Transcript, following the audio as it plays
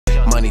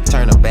money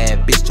turn a bad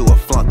bitch to a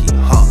flunky,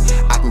 huh?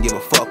 I can give a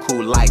fuck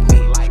who like me.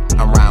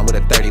 I'm riding with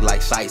a 30 like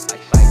Shiesty.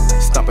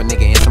 Stump a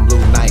nigga in some blue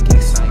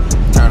Nikes.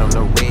 Turn them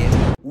to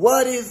red.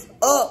 What is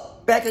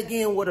up? Back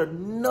again with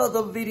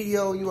another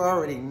video. You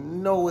already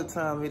know what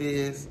time it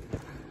is.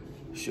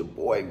 It's your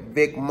boy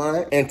Vic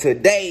Month. And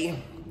today,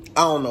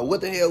 I don't know what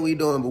the hell we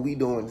doing, but we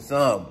doing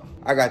something.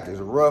 I got this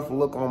rough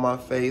look on my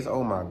face.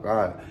 Oh my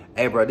God.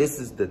 Hey bro, this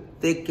is the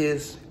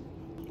thickest.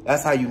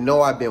 That's how you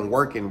know I've been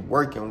working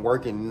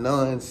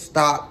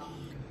non-stop.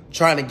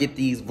 Trying to get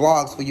these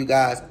vlogs for you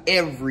guys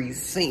every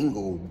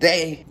single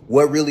day.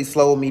 What really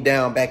slowed me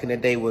down back in the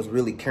day was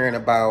really caring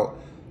about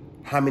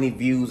how many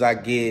views I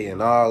get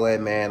and all that,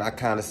 man. I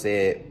kind of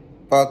said,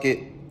 fuck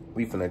it.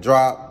 We finna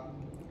drop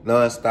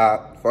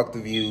non-stop. Fuck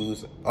the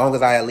views. As long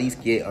as I at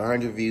least get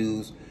 100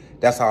 views,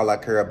 that's all I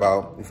care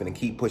about. We finna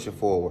keep pushing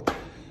forward.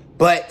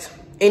 But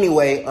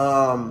anyway,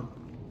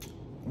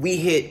 we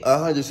hit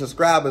 100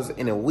 subscribers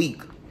in a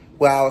week.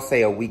 Well, I would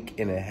say a week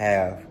and a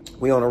half.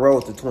 We on the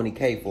road to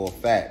 20K for a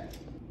fact.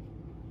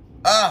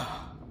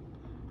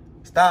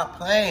 Stop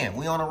playing.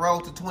 We on the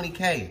road to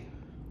 20K.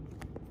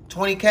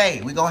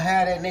 20K. We gonna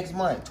have that next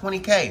month.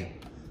 20K.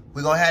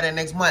 We gonna have that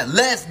next month.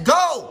 Let's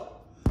go.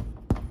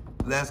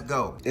 Let's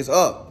go. It's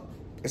up.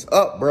 It's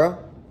up, bro.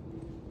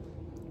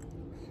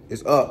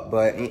 It's up.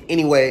 But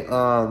anyway,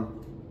 I'm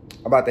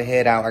about to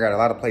head out. I got a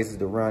lot of places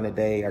to run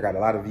today. I got a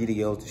lot of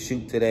videos to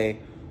shoot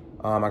today.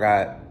 I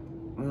got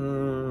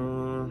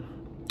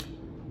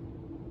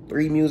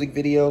 3 music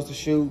videos to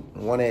shoot.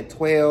 One at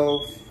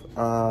 12,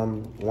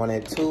 one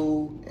at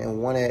 2,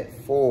 and one at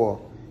 4.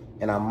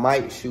 And I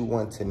might shoot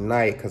one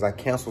tonight because I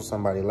canceled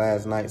somebody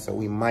last night. So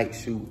we might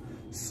shoot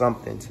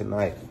something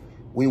tonight.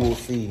 We will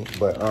see.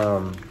 But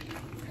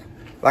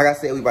like I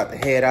said, we about to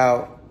head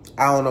out.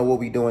 I don't know what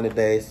we doing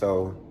today.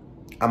 So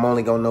I'm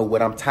only gonna know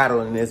what I'm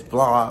titling this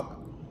vlog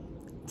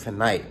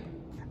tonight.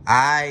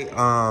 I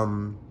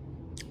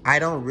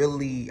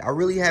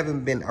really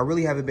haven't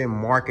been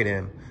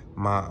marketing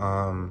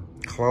my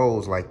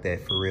clothes like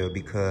that for real,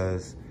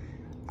 because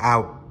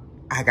I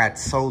got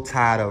so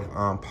tired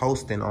of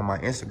posting on my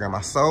Instagram.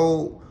 I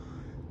sold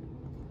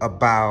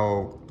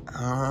about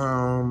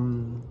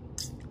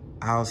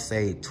I'll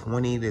say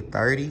 20 to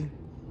 30,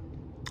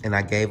 and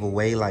I gave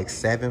away like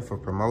 7 for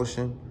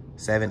promotion,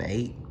 7,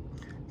 8.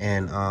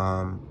 And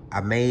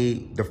I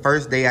made, the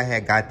first day I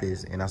had got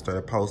this and I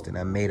started posting,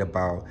 I made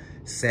about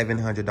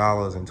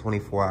 $700 in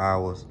 24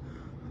 hours.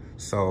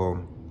 So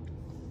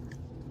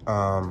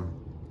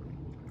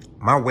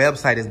my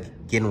website is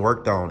getting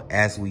worked on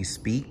as we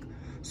speak.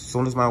 As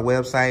soon as my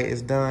website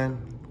is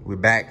done, we're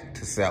back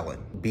to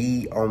selling.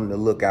 Be on the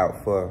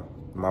lookout for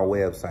my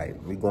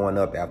website. We going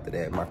up after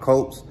that. My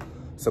coats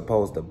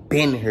supposed to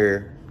been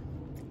here.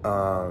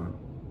 I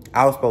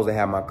was supposed to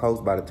have my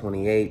coats by the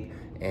 28th,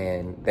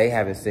 and they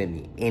haven't sent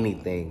me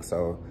anything.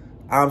 So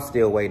I'm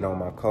still waiting on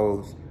my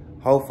coats.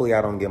 Hopefully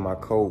I don't get my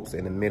coats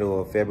in the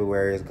middle of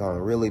February. It's gonna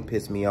really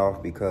piss me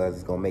off because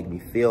it's gonna make me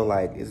feel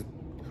like it's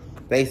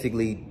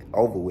basically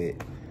over with,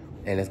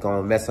 and it's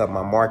gonna mess up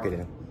my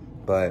marketing.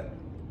 But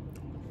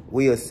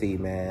we'll see,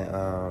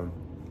 man.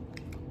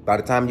 By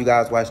the time you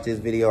guys watch this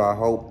video, I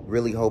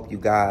really hope you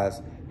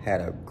guys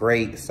had a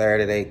great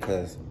Saturday,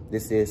 because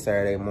this is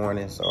Saturday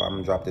morning. So I'm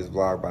gonna drop this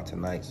vlog by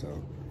tonight. So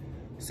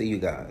see you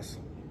guys.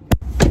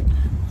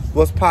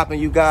 What's poppin',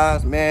 you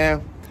guys,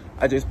 man?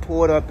 I just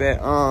pulled up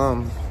at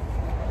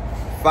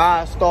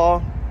 5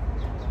 Star.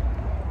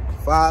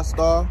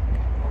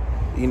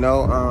 You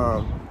know,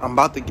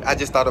 I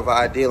just thought of an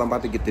idea. I'm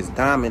about to get this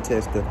diamond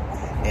tester,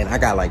 and I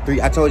got like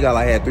 3. I told y'all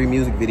I had 3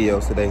 music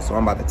videos today, so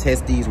I'm about to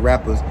test these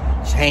rappers'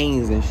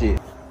 chains and shit.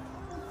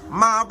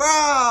 My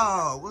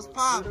bro, what's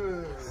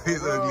poppin'?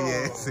 He's ugly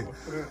ass.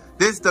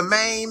 This the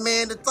main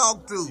man to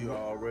talk to. You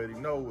already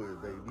know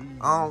it, baby.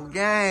 On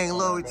gang,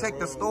 look, check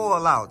the store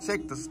out.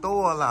 Check the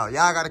store out.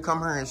 Y'all gotta come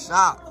here and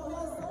shop.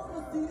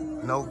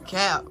 No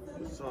cap.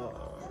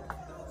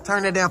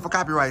 Turn it down for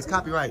copyrights.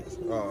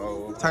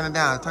 Uh-oh. Turn it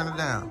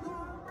down.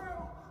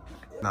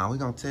 Nah, we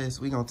gonna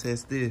test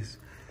this.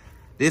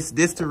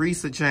 This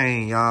Teresa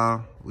chain,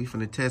 y'all. We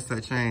finna test her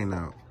chain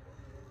out.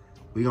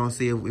 We gonna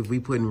see if we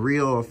putting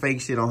real or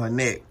fake shit on her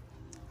neck.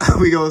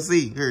 We gonna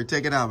see. Here,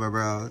 check it out, my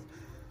bro.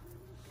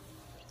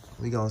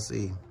 We gonna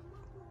see.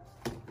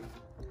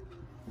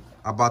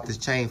 I bought this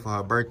chain for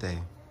her birthday.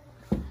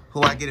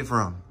 Who I get it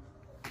from?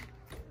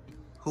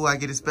 Who I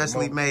get it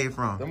specially made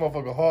from? That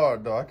motherfucker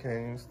hard, though. I can't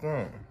even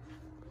stand.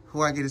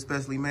 Who I get it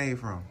specially made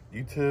from?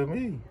 You tell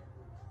me.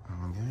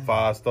 On gang.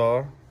 5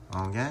 Star.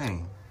 On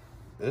gang.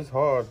 It's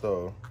hard,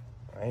 though.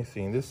 I ain't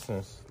seen this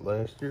since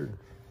last year.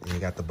 You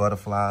got the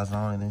butterflies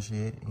on it and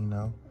shit, you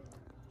know.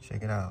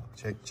 Check it out.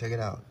 Check it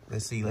out.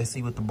 Let's see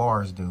what the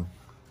bars do.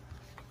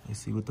 Let's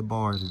see what the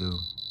bars do.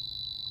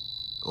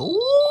 Ooh,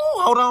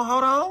 hold on. Ooh,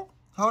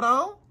 hold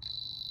on.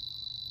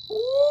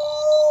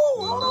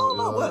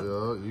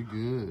 Yeah, you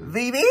good.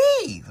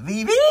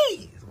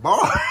 VVs.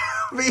 Bar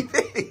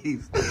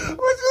VVs.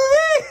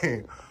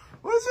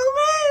 What you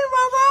mean?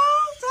 My bro?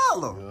 Tell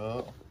them.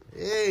 Yeah.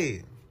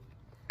 Hey.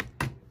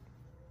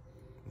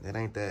 That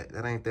ain't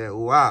that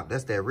ooh-wop.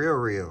 That's that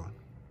real.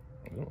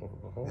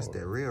 That's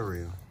that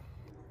real.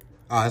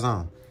 Oh, it's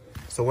on.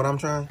 So what I'm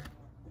trying?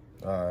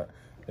 Alright.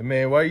 Hey,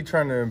 man, why you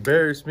trying to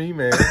embarrass me,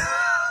 man?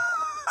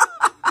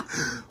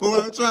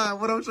 What I'm trying?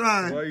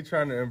 Why you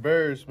trying to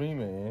embarrass me,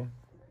 man?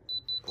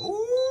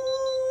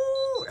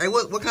 Ooh. Hey,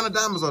 what kind of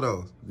diamonds are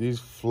those? These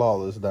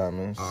flawless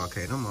diamonds. Oh,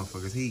 okay, them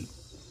motherfuckers heat.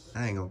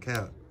 I ain't gonna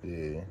count.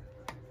 Yeah.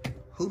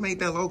 Who made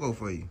that logo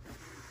for you?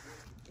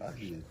 I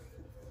did.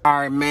 All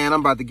right, man,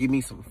 I'm about to give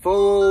me some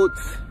food.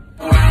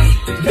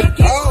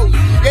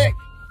 Oh, shit.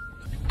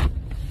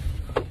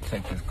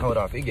 Take this coat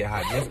off. It get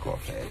hot in this car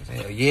fast as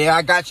hell. Yeah,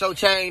 I got your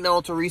chain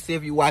on, Teresa,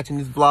 if you watching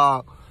this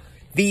vlog.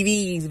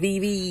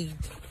 VVs.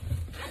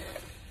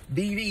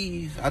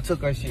 I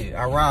took her shit.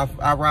 I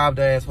robbed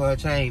her ass for her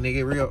chain,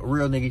 nigga.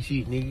 Real nigga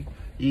shit, nigga.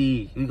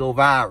 Yeah, we go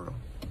viral.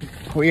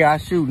 Where y'all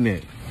shooting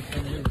at?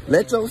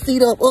 Let your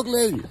seat up,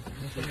 ugly.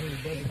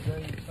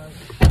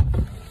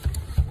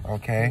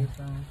 Okay.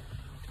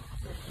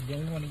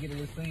 Then we want to get a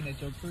little scene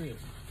at your crib.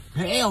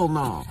 Hell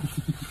no.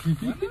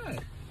 Why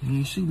not? You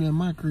ain't shooting at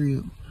my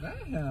crib.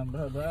 Damn,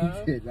 bro.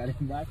 Not in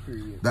my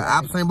crib. The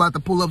ops ain't about to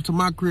pull up to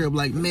my crib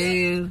like,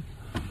 man.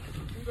 Who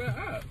got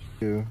up?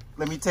 Yeah.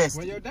 Let me test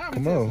Where it. your diamond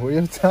Come on, where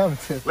your time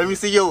test? Let me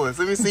see yours.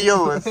 I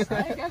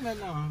ain't got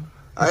nothing on.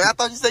 I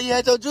thought you said you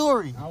had your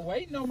jewelry. I'm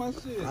waiting on my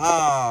shit.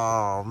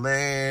 Oh,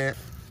 man.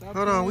 Stop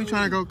Hold on, we playing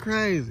trying to with go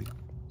crazy.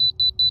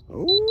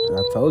 Ooh.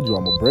 I told you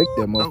I'm gonna break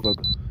that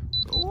motherfucker.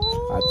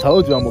 Ooh. I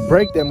told you I'm gonna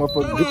break that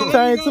motherfucker. Get the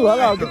chain too.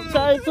 Hello, get the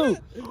chain too.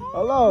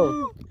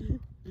 Hello. me.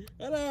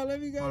 Hold on,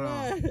 let me go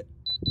live.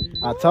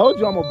 I told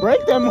you I'm gonna break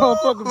that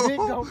motherfucker. Big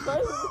don't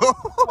say.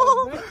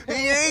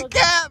 He ain't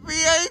cap. He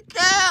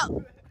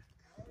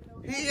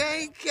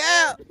ain't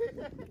cap.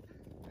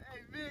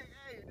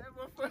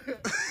 I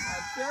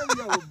tell you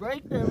I'm gonna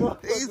break that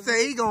motherfucker. He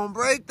say he gonna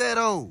break that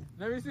old.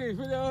 Let me see.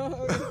 Put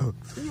your,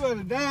 you want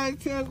to diamond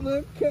test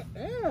little cut?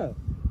 Yeah.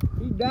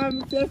 He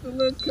diamond test a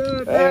little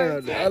cut.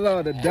 Hold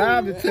on, the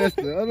diamond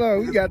tester. Hold on,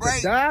 we got the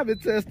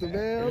diamond tester,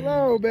 man. Hold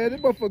on, man. This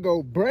motherfucker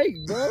gonna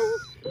break, bro.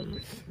 Come on,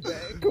 Vic.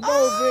 This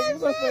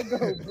motherfucker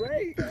gonna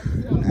break.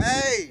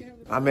 Hey.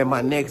 I'm in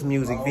my next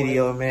music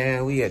video,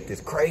 man. We at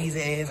this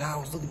crazy ass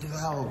house. Look at this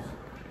house.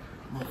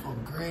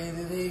 Motherfucker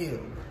crazy as hell.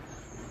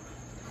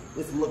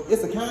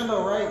 It's a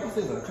condo, right? This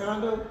is a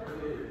condo?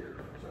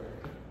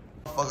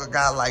 Motherfucker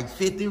got like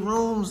 50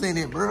 rooms in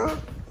it, bro.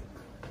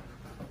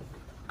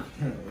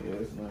 Yeah,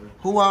 it's nice.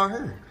 Who are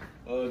her?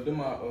 Them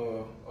my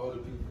older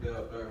people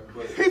out there.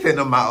 But He said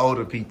them my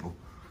older people.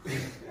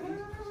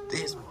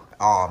 This one.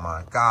 Oh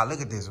my God,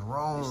 look at this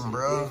room,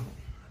 bro.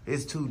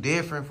 It's too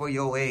different for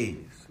your age.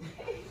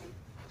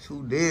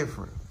 Too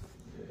different.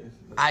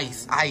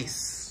 Ice.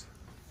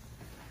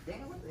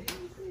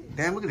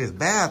 Damn, look at this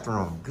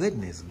bathroom.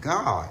 Goodness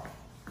God.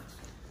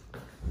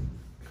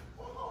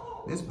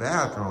 This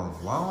bathroom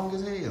is long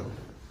as hell.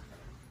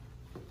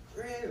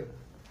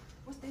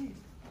 What's that?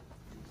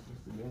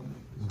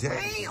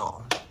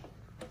 Damn.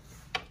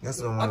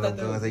 That's one of the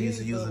guns they used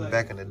to use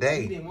back in the he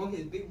day. didn't want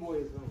his big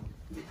boys on.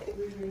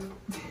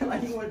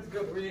 Like he wanted to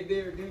go Red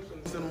Dead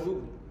Redemption. Some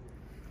movie.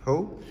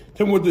 Who?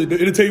 Tell me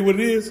it'll tell you what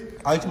it is.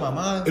 Oh, you to my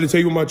mind? It'll tell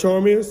you what my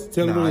charm is.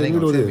 Tell me Nah, what they it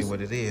gonna tell me is.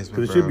 what it is,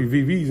 Because it bro. should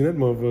be VVs in that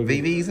motherfucker.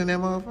 VVs in that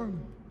motherfucker?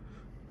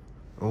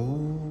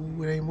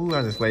 Ooh, it ain't moving.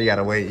 I just play. You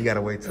gotta wait.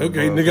 Till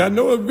Okay, nigga, I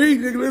know it's V,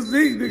 nigga. Let's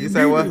see. Nigga, You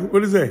say what?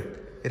 What is that?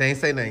 It ain't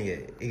say nothing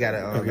yet. You gotta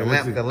Okay, the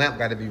let's see. lamp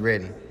gotta be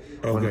ready.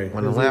 Okay.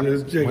 When the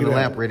Let's check lamp it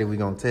out. ready, we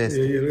gonna test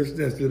Yeah, it. yeah, let's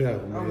test it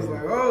out, man. I was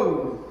like,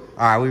 oh. All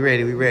right, we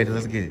ready.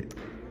 Let's get it.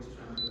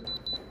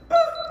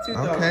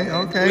 Okay.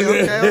 Hold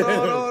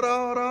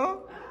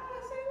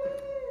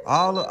on.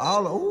 All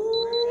the. Ooh.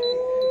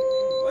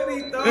 What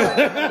he thought? I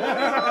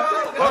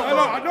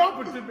know I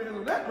put 10 bands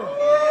on that one.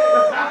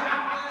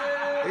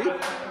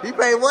 He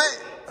paid what?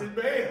 10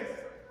 bands.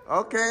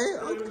 Okay.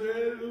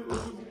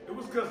 It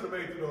was custom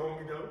made to the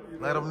homie, though. You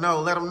know?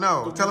 Let him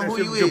know. Tell him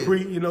who you is.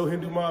 Capri, you know,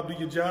 Hindu Mob, do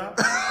your job.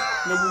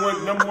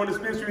 number one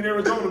dispensary in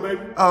Arizona,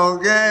 baby.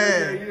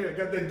 Okay. Yeah,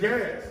 got that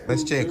gas.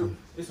 Let's check him.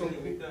 It's only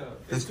picked up.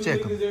 Let's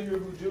check him.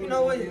 You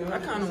know what? I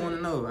kind of want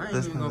to know. I ain't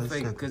Let's even go, gonna let's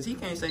fake check. because he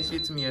can't say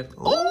shit to me after.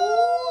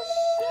 Oh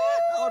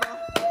shit! Hold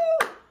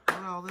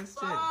on, let's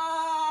check. And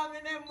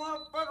that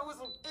motherfucker with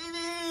some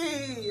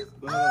titties.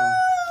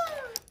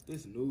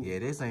 This new. Yeah,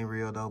 this ain't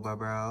real though,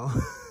 bro.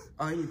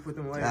 Oh, you put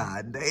them away.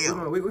 God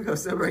damn. We gonna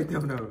separate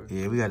them though.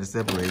 Yeah, we gotta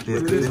separate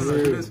this.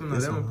 This one,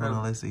 This that one. one. Hold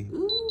on, let's see.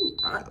 Ooh.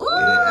 Hey. I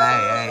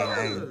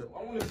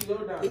want to see your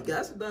diamond. He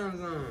got some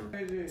diamonds on.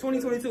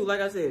 2022,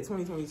 like I said,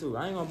 2022.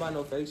 I ain't gonna buy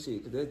no fake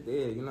shit, cause that's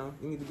dead, you know?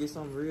 You need to get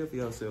something real for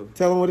yourself.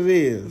 Tell him what it You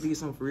is. need to get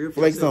something for real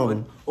for Flex yourself. on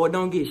 'em. Or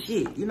don't get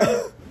shit, you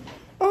know?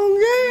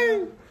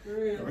 Oh For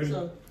real, what's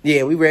up?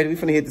 yeah, we ready. We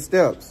finna hit the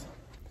steps.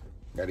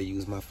 Gotta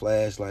use my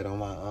flashlight on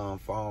my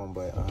phone,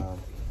 but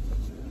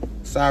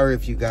sorry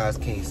if you guys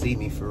can't see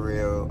me for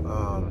real.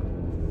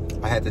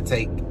 I had to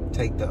take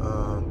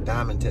the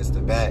diamond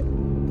tester back, so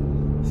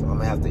I'm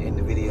gonna have to end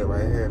the video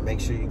right here. Make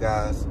sure you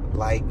guys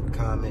like,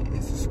 comment,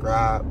 and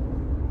subscribe,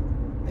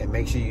 and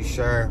make sure you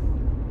share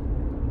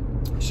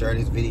Share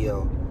this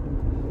video.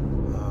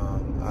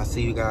 I'll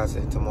see you guys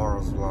in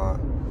tomorrow's vlog.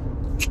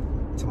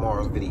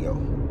 Tomorrow's video.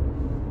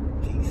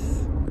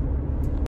 Peace.